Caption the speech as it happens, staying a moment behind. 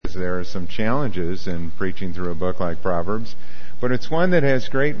is. There are some challenges in preaching through a book like Proverbs, but it's one that has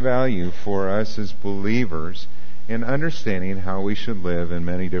great value for us as believers in understanding how we should live in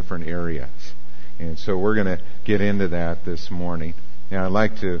many different areas. And so we're going to get into that this morning. Now I'd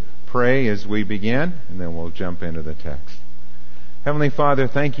like to pray as we begin, and then we'll jump into the text. Heavenly Father,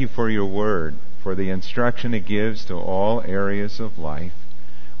 thank you for your word, for the instruction it gives to all areas of life,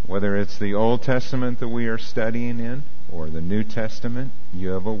 whether it's the Old Testament that we are studying in or the New Testament. You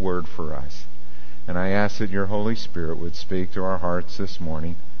have a word for us. And I ask that your Holy Spirit would speak to our hearts this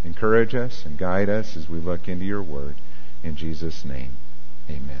morning, encourage us and guide us as we look into your word. In Jesus' name,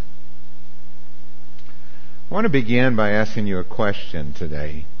 amen. I want to begin by asking you a question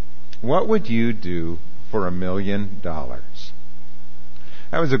today. What would you do for $1 million?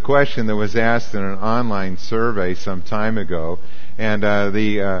 That was a question that was asked in an online survey some time ago, and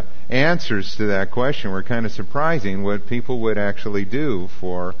the answers to that question were kind of surprising, what people would actually do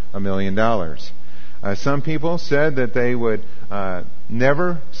for $1 million. Some people said that they would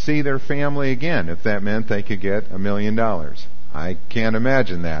never see their family again if that meant they could get $1 million. I can't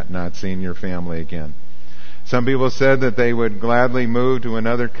imagine that, not seeing your family again. Some people said that they would gladly move to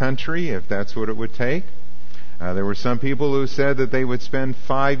another country if that's what it would take. There were some people who said that they would spend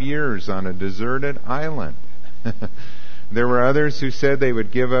 5 years on a deserted island. There were others who said they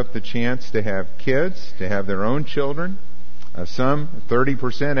would give up the chance to have kids, to have their own children. Some,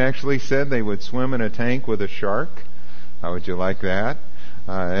 30%, actually said they would swim in a tank with a shark. How would you like that?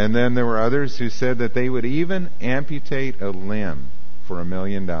 And then there were others who said that they would even amputate a limb for $1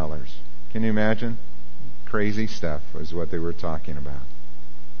 million. Can you imagine? Crazy stuff was what they were talking about.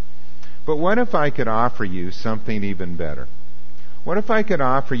 But what if I could offer you something even better? What if I could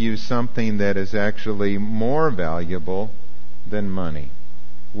offer you something that is actually more valuable than money?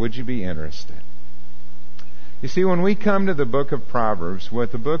 Would you be interested? You see, when we come to the book of Proverbs,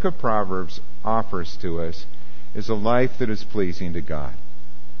 what the book of Proverbs offers to us is a life that is pleasing to God.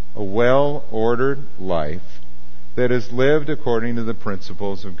 A well-ordered life that is lived according to the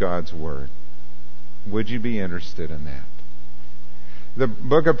principles of God's Word. Would you be interested in that? The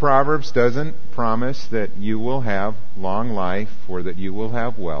book of Proverbs doesn't promise that you will have long life or that you will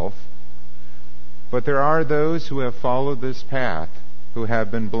have wealth. But there are those who have followed this path who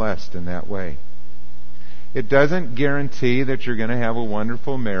have been blessed in that way. It doesn't guarantee that you're going to have a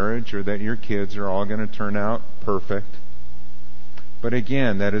wonderful marriage or that your kids are all going to turn out perfect. But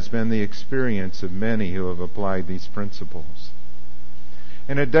again, that has been the experience of many who have applied these principles.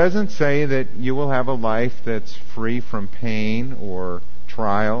 And it doesn't say that you will have a life that's free from pain or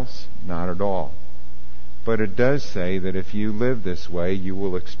trials, not at all. But it does say that if you live this way, you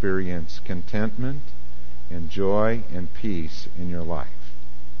will experience contentment and joy and peace in your life.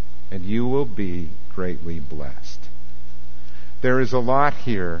 And you will be greatly blessed. There is a lot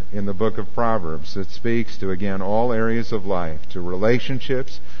here in the book of Proverbs that speaks to, again, all areas of life, to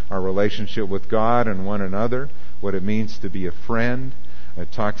relationships, our relationship with God and one another, what it means to be a friend.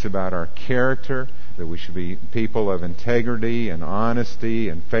 It talks about our character, that we should be people of integrity and honesty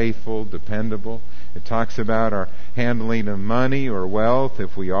and faithful, dependable. It talks about our handling of money or wealth,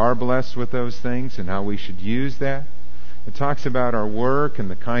 if we are blessed with those things, and how we should use that. It talks about our work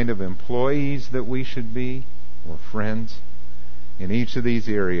and the kind of employees that we should be, or friends. In each of these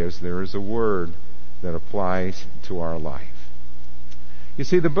areas, there is a word that applies to our life. You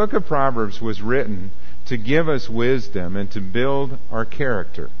see, the book of Proverbs was written to give us wisdom and to build our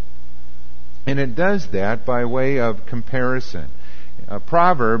character. And it does that by way of comparison. A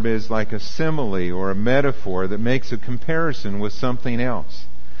proverb is like a simile or a metaphor that makes a comparison with something else.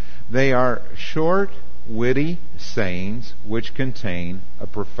 They are short, witty sayings which contain a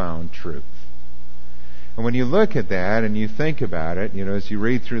profound truth. And when you look at that and you think about it, as you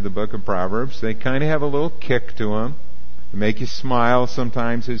read through the book of Proverbs, they kind of have a little kick to them. They make you smile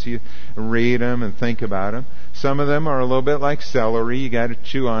sometimes as you read them and think about them. Some of them are a little bit like celery. You got to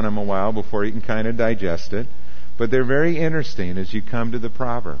chew on them a while before you can kind of digest it. But they're very interesting as you come to the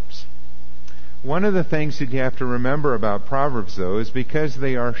Proverbs. One of the things that you have to remember about Proverbs, though, is because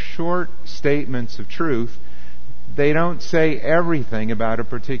they are short statements of truth, they don't say everything about a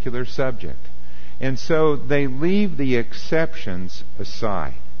particular subject. And so they leave the exceptions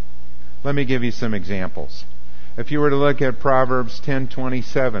aside. Let me give you some examples. If you were to look at Proverbs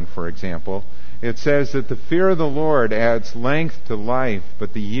 10:27, for example, it says that the fear of the Lord adds length to life,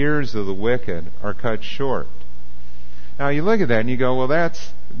 but the years of the wicked are cut short. Now you look at that and you go, well,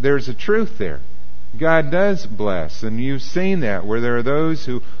 there's a truth there. God does bless, and you've seen that, where there are those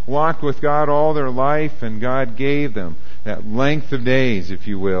who walked with God all their life, and God gave them that length of days, if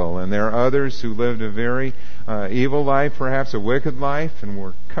you will, and there are others who lived a very evil life, perhaps a wicked life, and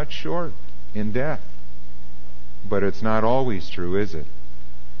we're cut short in death. But it's not always true, is it?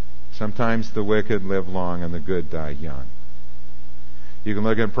 Sometimes the wicked live long and the good die young. You can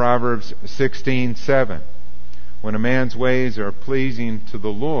look at Proverbs 16:7. When a man's ways are pleasing to the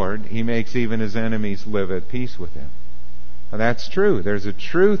Lord, he makes even his enemies live at peace with him. Now that's true. There's a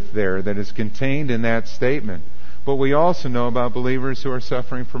truth there that is contained in that statement. But we also know about believers who are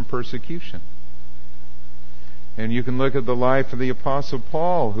suffering from persecution. And you can look at the life of the Apostle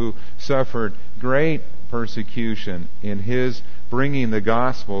Paul, who suffered great persecution in his bringing the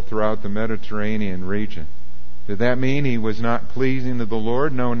gospel throughout the Mediterranean region. Did that mean he was not pleasing to the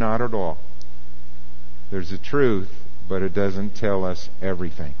Lord? No, not at all. There's a truth, but it doesn't tell us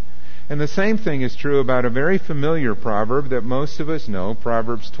everything. And the same thing is true about a very familiar proverb that most of us know,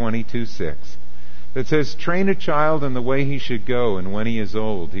 Proverbs 22:6, that says, "Train a child in the way he should go, and when he is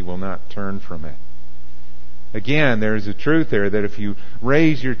old, he will not turn from it." Again, there is a truth there that if you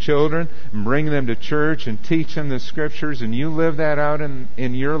raise your children and bring them to church and teach them the Scriptures, and you live that out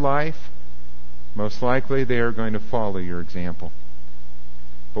in your life, most likely they are going to follow your example.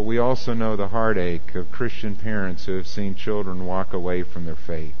 But we also know the heartache of Christian parents who have seen children walk away from their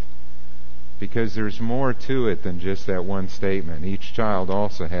faith. Because there's more to it than just that one statement. Each child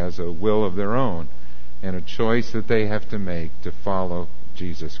also has a will of their own and a choice that they have to make to follow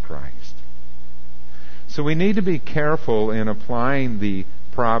Jesus Christ. So we need to be careful in applying the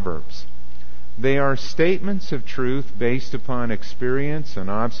Proverbs. They are statements of truth based upon experience and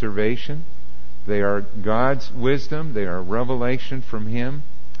observation. They are God's wisdom. They are revelation from Him.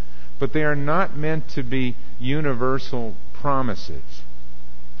 But they are not meant to be universal promises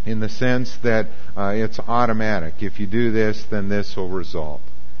in the sense that it's automatic. If you do this, then this will result.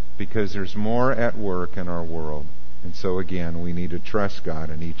 Because there's more at work in our world. And so again, we need to trust God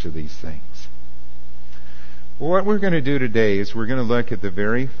in each of these things. Well, what we're going to do today is we're going to look at the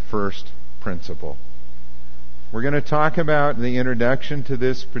very first principle. We're going to talk about the introduction to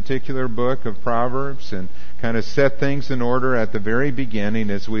this particular book of Proverbs and kind of set things in order at the very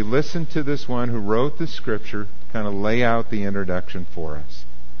beginning as we listen to this one who wrote the Scripture kind of lay out the introduction for us.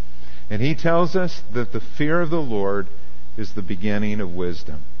 And he tells us that the fear of the Lord is the beginning of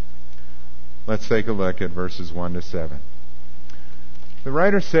wisdom. Let's take a look at verses 1 to 7. The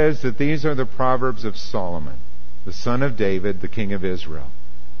writer says that these are the Proverbs of Solomon, the son of David, the king of Israel.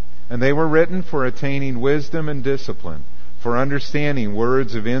 And they were written for attaining wisdom and discipline, for understanding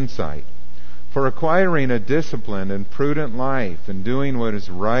words of insight, for acquiring a disciplined and prudent life, and doing what is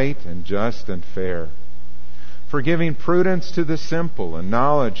right and just and fair, for giving prudence to the simple, and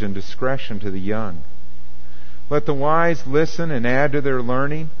knowledge and discretion to the young. Let the wise listen and add to their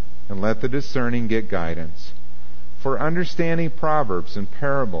learning, and let the discerning get guidance. For understanding proverbs and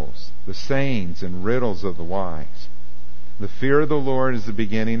parables, the sayings and riddles of the wise. The fear of the Lord is the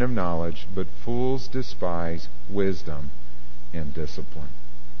beginning of knowledge, but fools despise wisdom and discipline.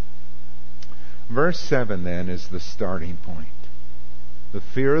 Verse 7 then is the starting point. The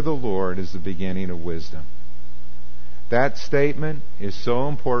fear of the Lord is the beginning of wisdom. That statement is so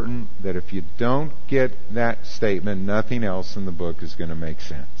important that if you don't get that statement, nothing else in the book is going to make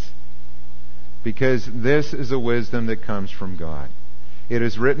sense. Because this is a wisdom that comes from God. It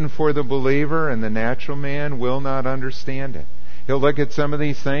is written for the believer, and the natural man will not understand it. He'll look at some of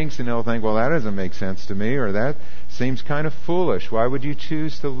these things and he'll think, well, that doesn't make sense to me, or that seems kind of foolish. Why would you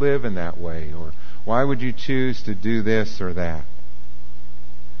choose to live in that way? Or why would you choose to do this or that?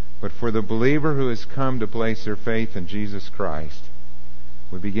 But for the believer who has come to place their faith in Jesus Christ,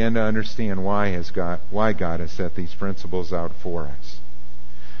 we begin to understand why God has set these principles out for us.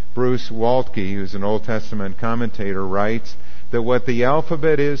 Bruce Waltke, who's an Old Testament commentator, writes that what the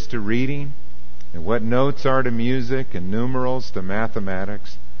alphabet is to reading, and what notes are to music, and numerals to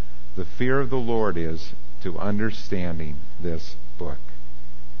mathematics, the fear of the Lord is to understanding this book.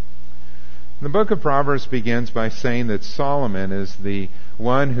 The book of Proverbs begins by saying that Solomon is the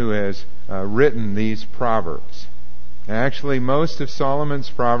one who has written these Proverbs. Actually, most of Solomon's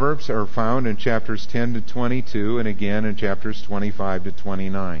Proverbs are found in chapters 10 to 22 and again in chapters 25 to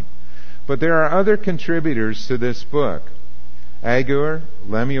 29. But there are other contributors to this book. Agur,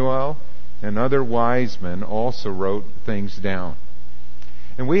 Lemuel, and other wise men also wrote things down.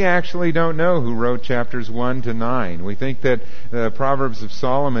 And we actually don't know who wrote chapters 1 to 9. We think that the Proverbs of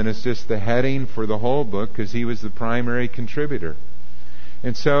Solomon is just the heading for the whole book because he was the primary contributor.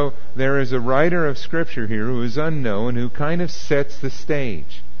 And so there is a writer of Scripture here who is unknown who kind of sets the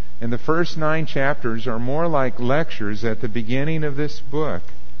stage. And the first 9 chapters are more like lectures at the beginning of this book.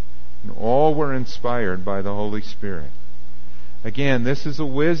 And all were inspired by the Holy Spirit. Again, this is a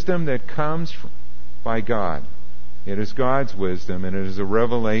wisdom that comes by God. It is God's wisdom, and it is a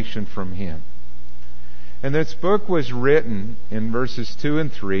revelation from Him. And this book was written in verses 2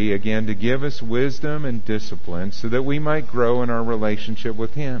 and 3, again, to give us wisdom and discipline so that we might grow in our relationship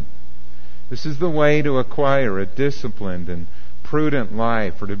with Him. This is the way to acquire a disciplined and prudent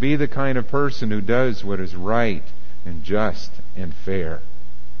life, or to be the kind of person who does what is right and just and fair.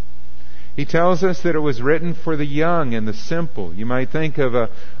 He tells us that it was written for the young and the simple. You might think of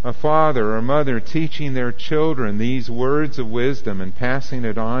a father or mother teaching their children these words of wisdom and passing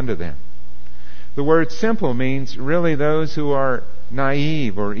it on to them. The word simple means really those who are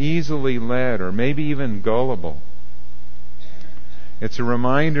naive or easily led or maybe even gullible. It's a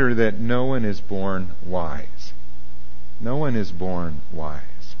reminder that no one is born wise. No one is born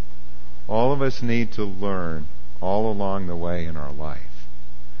wise. All of us need to learn all along the way in our life.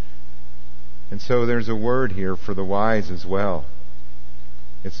 And so there's a word here for the wise as well.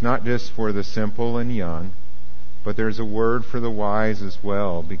 It's not just for the simple and young, but there's a word for the wise as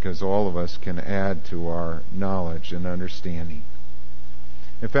well, because all of us can add to our knowledge and understanding.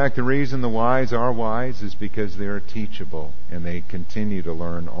 In fact, the reason the wise are wise is because they are teachable and they continue to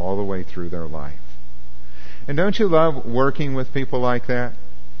learn all the way through their life. And don't you love working with people like that?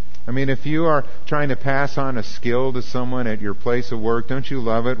 I mean, if you are trying to pass on a skill to someone at your place of work, don't you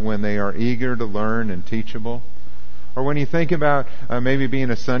love it when they are eager to learn and teachable? Or when you think about maybe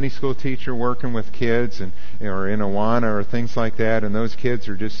being a Sunday school teacher working with kids or in Awana or things like that, and those kids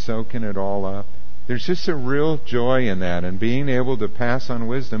are just soaking it all up. There's just a real joy in that, and being able to pass on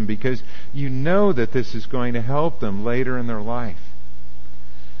wisdom because you know that this is going to help them later in their life.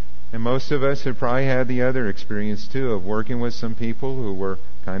 And most of us have probably had the other experience too of working with some people who were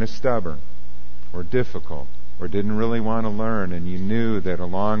kind of stubborn or difficult or didn't really want to learn, and you knew that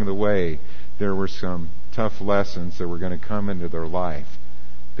along the way there were some tough lessons that were going to come into their life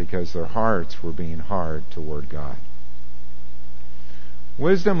because their hearts were being hard toward God.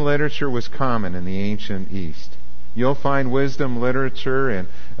 Wisdom literature was common in the ancient East. You'll find wisdom literature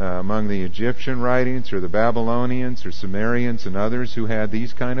among the Egyptian writings or the Babylonians or Sumerians and others who had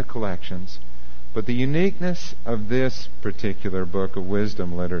these kind of collections. But the uniqueness of this particular book of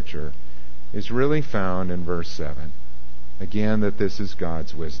wisdom literature is really found in verse 7. Again, that this is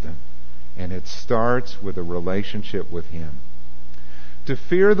God's wisdom. And it starts with a relationship with Him. To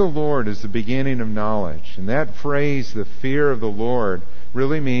fear the Lord is the beginning of knowledge. And that phrase, the fear of the Lord,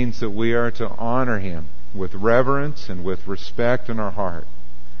 really means that we are to honor Him with reverence and with respect in our heart.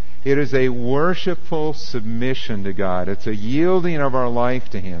 It is a worshipful submission to God. It's a yielding of our life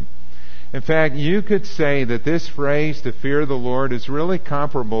to Him. In fact, you could say that this phrase, to fear the Lord, is really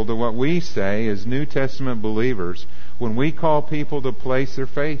comparable to what we say as New Testament believers when we call people to place their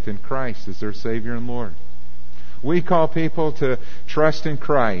faith in Christ as their Savior and Lord. We call people to trust in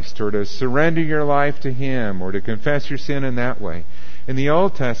Christ or to surrender your life to Him or to confess your sin in that way. In the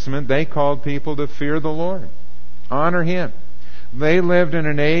Old Testament, they called people to fear the Lord, honor Him. They lived in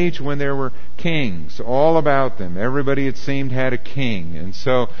an age when there were kings all about them. Everybody, it seemed, had a king. And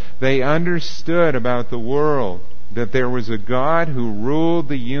so they understood about the world that there was a God who ruled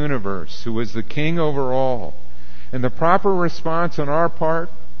the universe, who was the king over all. And the proper response on our part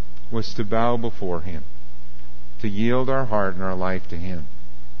was to bow before Him, to yield our heart and our life to Him.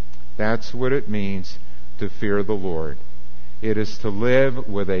 That's what it means to fear the Lord. It is to live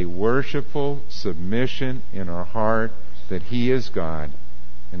with a worshipful submission in our heart that He is God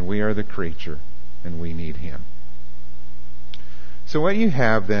and we are the creature and we need Him. So what you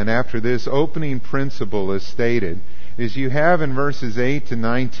have then after this opening principle is stated is you have in verses 8 to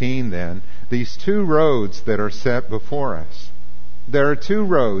 19 then these two roads that are set before us. There are two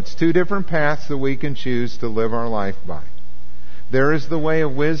roads, two different paths that we can choose to live our life by. There is the way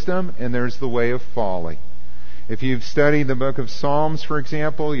of wisdom and there's the way of folly. If you've studied the book of Psalms, for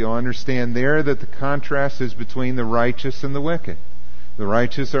example, you'll understand there that the contrast is between the righteous and the wicked. The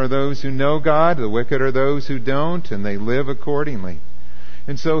righteous are those who know God, the wicked are those who don't, and they live accordingly.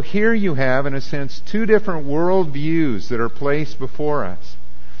 And so here you have, in a sense, two different world views that are placed before us.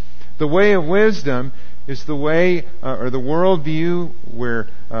 The way of wisdom is the way, or the world view where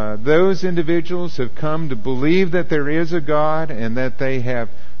those individuals have come to believe that there is a God and that they have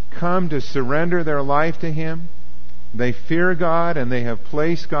come to surrender their life to Him. They fear God and they have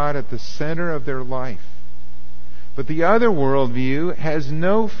placed God at the center of their life. But the other worldview has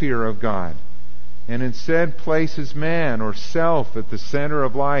no fear of God and instead places man or self at the center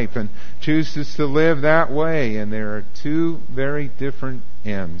of life and chooses to live that way. And there are two very different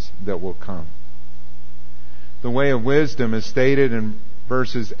ends that will come. The way of wisdom is stated in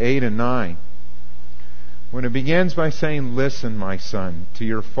verses 8 and 9. When it begins by saying, "Listen, my son, to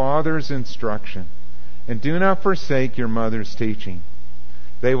your father's instruction, And do not forsake your mother's teaching.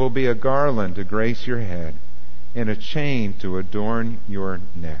 They will be a garland to grace your head and a chain to adorn your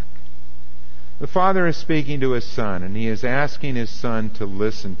neck. The father is speaking to his son, and he is asking his son to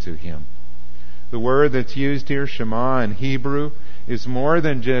listen to him. The word that's used here, Shema, in Hebrew, is more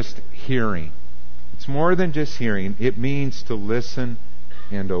than just hearing. It's more than just hearing. It means to listen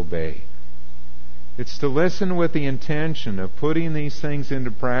and obey. It's to listen with the intention of putting these things into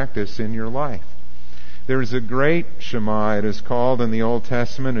practice in your life. There's a great Shema, it is called in the Old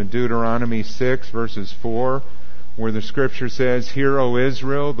Testament in Deuteronomy 6, verses 4, where the Scripture says, "Hear, O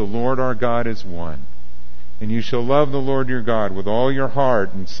Israel, the Lord our God is one. And you shall love the Lord your God with all your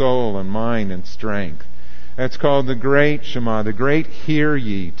heart and soul and mind and strength." That's called the great Shema, the great hear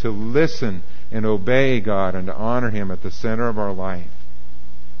ye, to listen and obey God and to honor Him at the center of our life.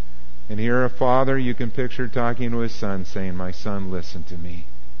 And here a father, you can picture talking to his son, saying, "My son, listen to me.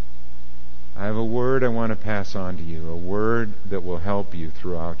 I have a word I want to pass on to you, a word that will help you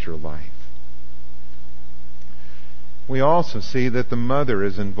throughout your life." We also see that the mother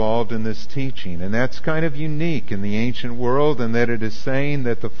is involved in this teaching, and that's kind of unique in the ancient world, in that it is saying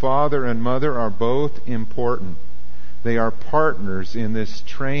that the father and mother are both important. They are partners in this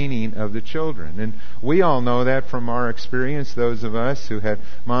training of the children. And we all know that from our experience, those of us who had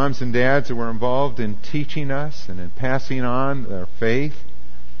moms and dads who were involved in teaching us and in passing on their faith.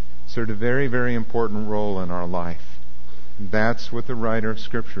 Served a very, very important role in our life. And that's what the writer of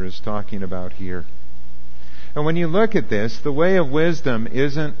Scripture is talking about here. And when you look at this, the way of wisdom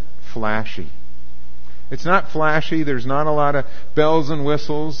isn't flashy. It's not flashy. There's not a lot of bells and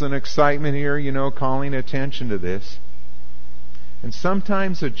whistles and excitement here, calling attention to this. And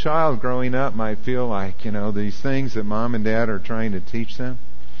sometimes a child growing up might feel like, these things that mom and dad are trying to teach them,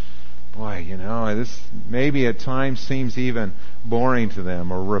 boy, this maybe at times seems even boring to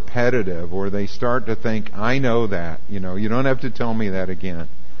them or repetitive, or they start to think, I know that. You don't have to tell me that again.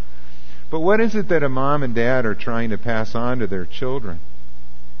 But what is it that a mom and dad are trying to pass on to their children?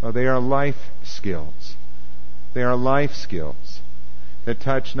 Well, they are life skills. They are life skills that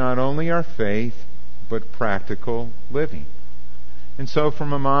touch not only our faith, but practical living. And so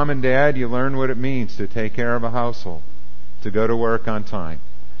from a mom and dad, you learn what it means to take care of a household, to go to work on time,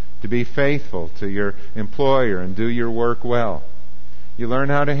 to be faithful to your employer and do your work well. You learn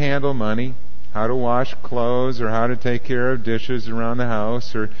how to handle money, how to wash clothes, or how to take care of dishes around the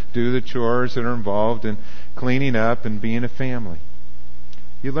house, or do the chores that are involved in cleaning up and being a family.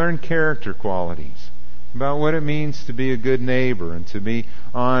 You learn character qualities about what it means to be a good neighbor and to be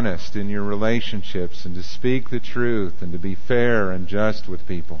honest in your relationships and to speak the truth and to be fair and just with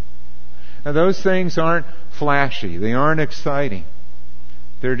people. Now, those things aren't flashy. They aren't exciting.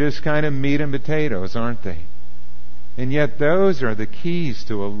 They're just kind of meat and potatoes, aren't they? And yet those are the keys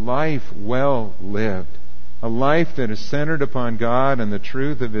to a life well lived. A life that is centered upon God and the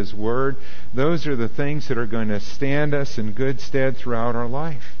truth of His Word. Those are the things that are going to stand us in good stead throughout our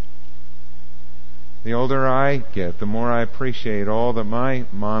life. The older I get, the more I appreciate all that my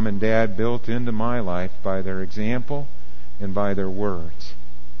mom and dad built into my life by their example and by their words.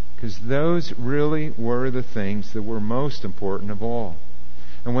 Because those really were the things that were most important of all.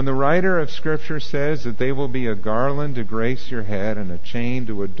 And when the writer of Scripture says that they will be a garland to grace your head and a chain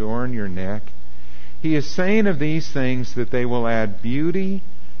to adorn your neck, he is saying of these things that they will add beauty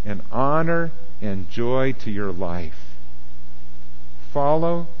and honor and joy to your life.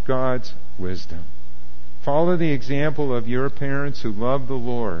 Follow God's wisdom. Follow the example of your parents who love the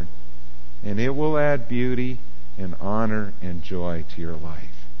Lord, and it will add beauty and honor and joy to your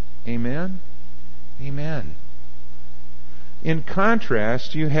life. Amen? Amen. In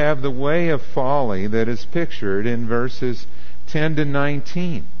contrast, you have the way of folly that is pictured in verses 10 to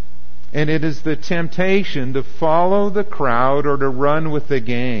 19. And it is the temptation to follow the crowd or to run with the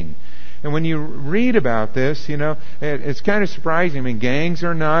gang. And when you read about this, it's kind of surprising. Gangs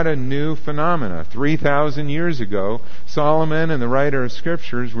are not a new phenomena. 3,000 years ago, Solomon and the writer of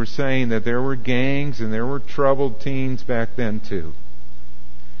Scriptures were saying that there were gangs and there were troubled teens back then too.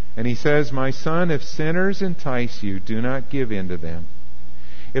 And he says, "My son, if sinners entice you, do not give in to them.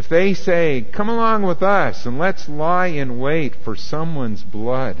 If they say, 'Come along with us and let's lie in wait for someone's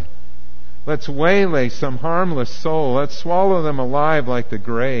blood. Let's waylay some harmless soul. Let's swallow them alive like the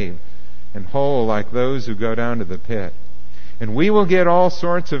grave and whole like those who go down to the pit. And we will get all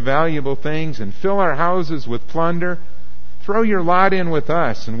sorts of valuable things and fill our houses with plunder. Throw your lot in with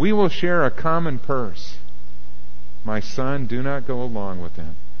us and we will share a common purse. My son, do not go along with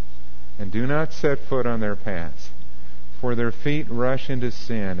them. And do not set foot on their paths, for their feet rush into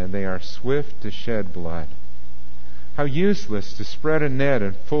sin, and they are swift to shed blood. How useless to spread a net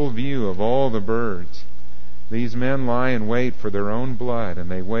in full view of all the birds, These men lie in wait for their own blood,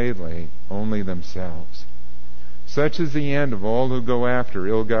 and they waylay only themselves. Such is the end of all who go after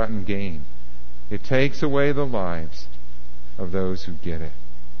ill-gotten gain. It takes away the lives of those who get it.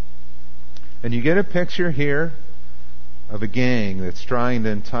 And you get a picture here of a gang that's trying to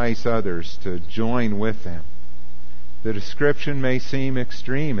entice others to join with them. The description may seem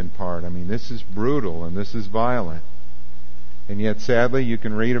extreme in part. I mean, this is brutal and this is violent. And yet, sadly, you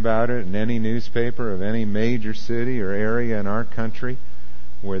can read about it in any newspaper of any major city or area in our country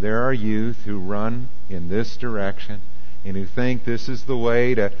where there are youth who run in this direction and who think this is the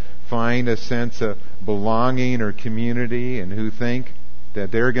way to find a sense of belonging or community, and who think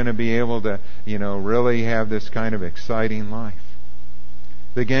that they're going to be able to, really have this kind of exciting life.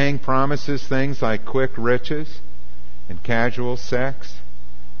 The gang promises things like quick riches and casual sex.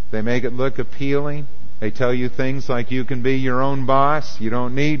 They make it look appealing. They tell you things like you can be your own boss. You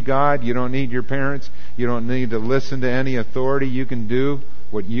don't need God. You don't need your parents. You don't need to listen to any authority. You can do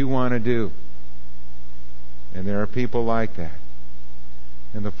what you want to do. And there are people like that.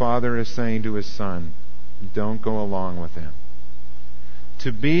 And the Father is saying to His Son, don't go along with them.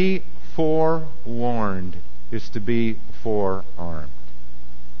 To be forewarned is to be forearmed.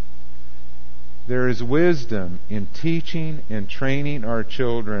 There is wisdom in teaching and training our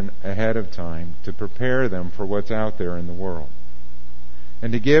children ahead of time to prepare them for what's out there in the world.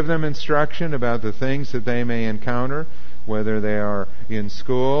 And to give them instruction about the things that they may encounter, whether they are in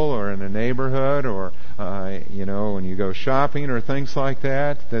school or in a neighborhood or, when you go shopping or things like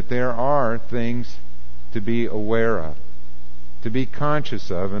that, that there are things to be aware of, to be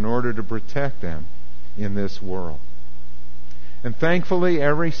conscious of in order to protect them in this world. And thankfully,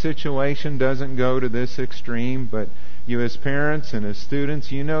 every situation doesn't go to this extreme, but you as parents and as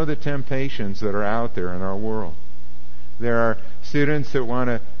students, you know the temptations that are out there in our world. There are students that want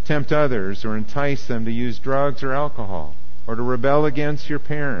to tempt others or entice them to use drugs or alcohol, or to rebel against your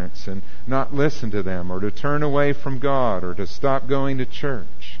parents and not listen to them, or to turn away from God, or to stop going to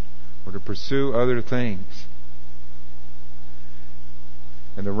church, or to pursue other things.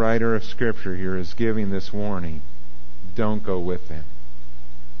 And the writer of Scripture here is giving this warning. Don't go with them.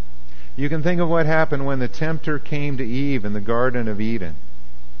 You can think of what happened when the tempter came to Eve in the Garden of Eden.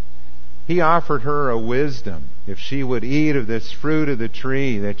 He offered her a wisdom, if she would eat of this fruit of the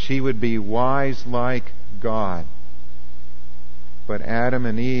tree, that she would be wise like God. But Adam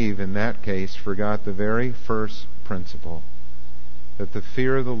and Eve, in that case, forgot the very first principle, that the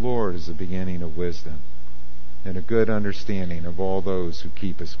fear of the Lord is the beginning of wisdom and a good understanding of all those who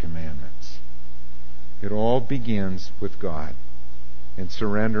keep His commandments. It all begins with God and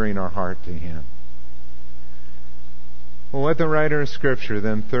surrendering our heart to Him. Well, what the writer of Scripture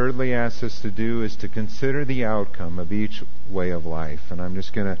then thirdly asks us to do is to consider the outcome of each way of life. And I'm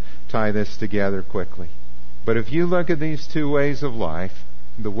just going to tie this together quickly. But if you look at these two ways of life,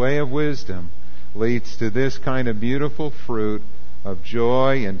 the way of wisdom leads to this kind of beautiful fruit of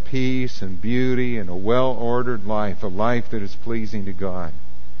joy and peace and beauty and a well-ordered life, a life that is pleasing to God.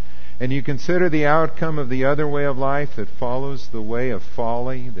 And you consider the outcome of the other way of life that follows the way of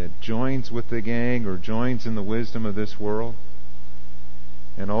folly, that joins with the gang or joins in the wisdom of this world.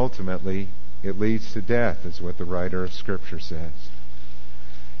 And ultimately, it leads to death, is what the writer of Scripture says.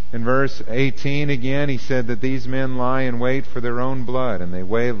 In verse 18 again, he said that these men lie in wait for their own blood, and they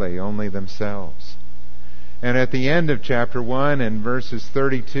waylay only themselves. And at the end of chapter 1, in verses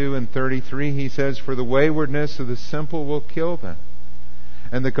 32 and 33, he says, for the waywardness of the simple will kill them,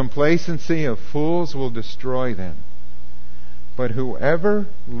 and the complacency of fools will destroy them. But whoever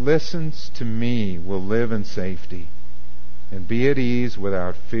listens to me will live in safety and be at ease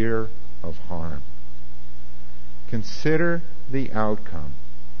without fear of harm. Consider the outcome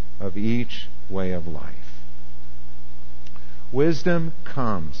of each way of life. Wisdom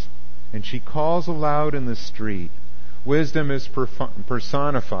comes, and she calls aloud in the street. Wisdom is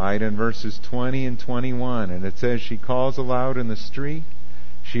personified in verses 20 and 21, and it says she calls aloud in the street.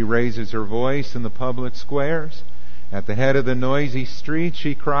 She raises her voice in the public squares. At the head of the noisy street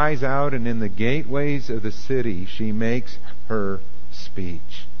she cries out, and in the gateways of the city she makes her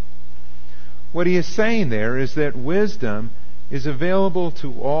speech. What he is saying there is that wisdom is available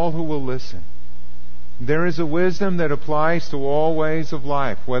to all who will listen. There is a wisdom that applies to all ways of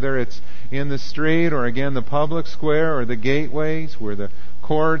life, whether it's in the street or again the public square or the gateways where the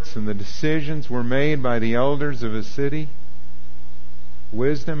courts and the decisions were made by the elders of a city.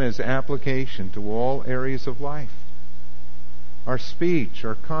 Wisdom has application to all areas of life. Our speech,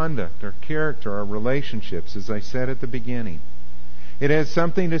 our conduct, our character, our relationships, as I said at the beginning. It has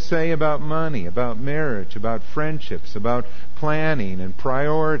something to say about money, about marriage, about friendships, about planning and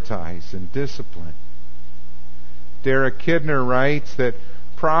prioritize and discipline. Derek Kidner writes that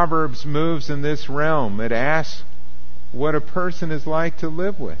Proverbs moves in this realm. It asks what a person is like to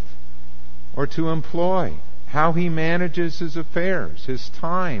live with or to employ, how he manages his affairs, his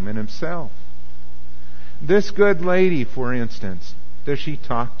time, and himself. This good lady, for instance, does she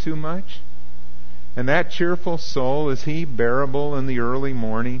talk too much? And that cheerful soul, is he bearable in the early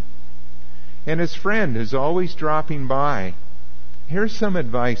morning? And his friend is always dropping by. Here's some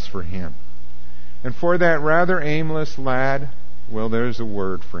advice for him. And for that rather aimless lad, well, there's a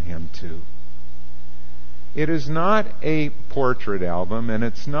word for him too. It is not a portrait album, and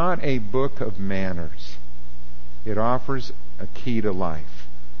it's not a book of manners. It offers a key to life,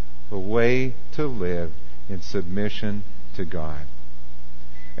 a way to live in submission to God.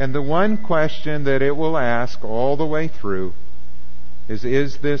 And the one question that it will ask all the way through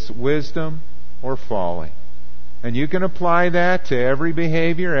is this wisdom or folly? And you can apply that to every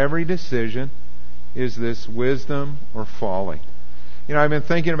behavior, every decision. Is this wisdom or folly? I've been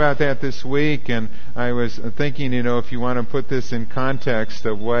thinking about that this week, and I was thinking, if you want to put this in context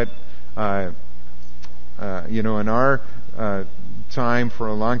of what, in our time, for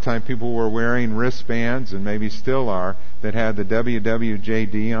a long time, people were wearing wristbands, and maybe still are, that had the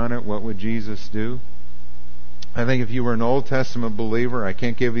WWJD on it. What would Jesus do? I think if you were an Old Testament believer, I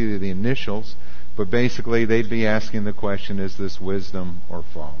can't give you the initials, but basically they'd be asking the question, is this wisdom or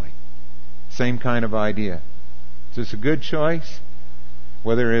folly? Same kind of idea. Is this a good choice?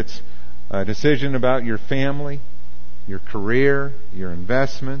 Whether it's a decision about your family, your career, your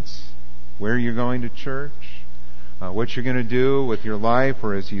investments, where you're going to church, what you're going to do with your life,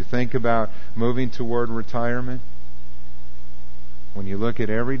 or as you think about moving toward retirement. When you look at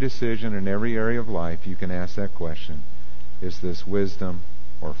every decision in every area of life, you can ask that question, is this wisdom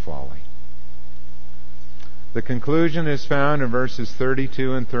or folly? The conclusion is found in verses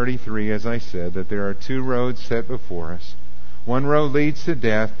 32 and 33, as I said, that there are two roads set before us. One road leads to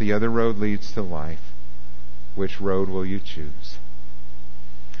death, the other road leads to life. Which road will you choose?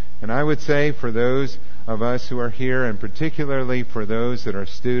 And I would say for those of us who are here, and particularly for those that are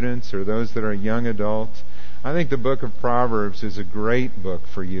students or those that are young adults, I think the book of Proverbs is a great book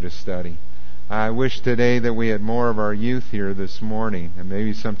for you to study. I wish today that we had more of our youth here this morning, and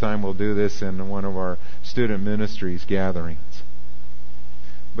maybe sometime we'll do this in one of our student ministries gatherings.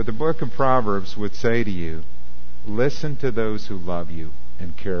 But the book of Proverbs would say to you, listen to those who love you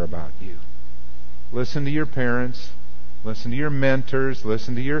and care about you. Listen to your parents. Listen to your mentors.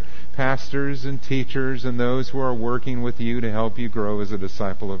 Listen to your pastors and teachers and those who are working with you to help you grow as a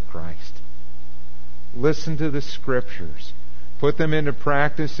disciple of Christ. Listen to the Scriptures. Put them into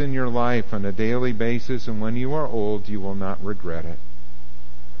practice in your life on a daily basis, and when you are old, you will not regret it.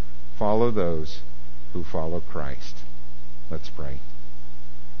 Follow those who follow Christ. Let's pray.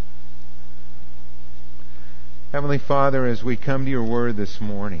 Heavenly Father, as we come to your word this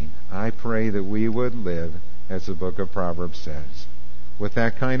morning, I pray that we would live as the book of Proverbs says, with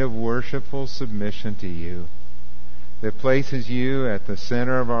that kind of worshipful submission to you that places you at the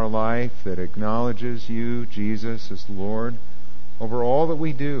center of our life, that acknowledges you, Jesus, as Lord over all that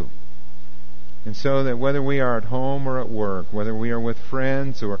we do. And so that whether we are at home or at work, whether we are with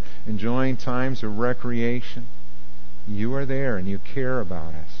friends or enjoying times of recreation, you are there and you care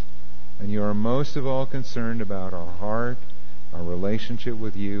about us. And you are most of all concerned about our heart, our relationship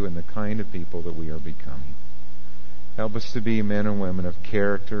with you, and the kind of people that we are becoming. Help us to be men and women of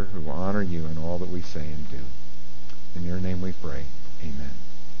character who honor you in all that we say and do. In your name we pray. Amen.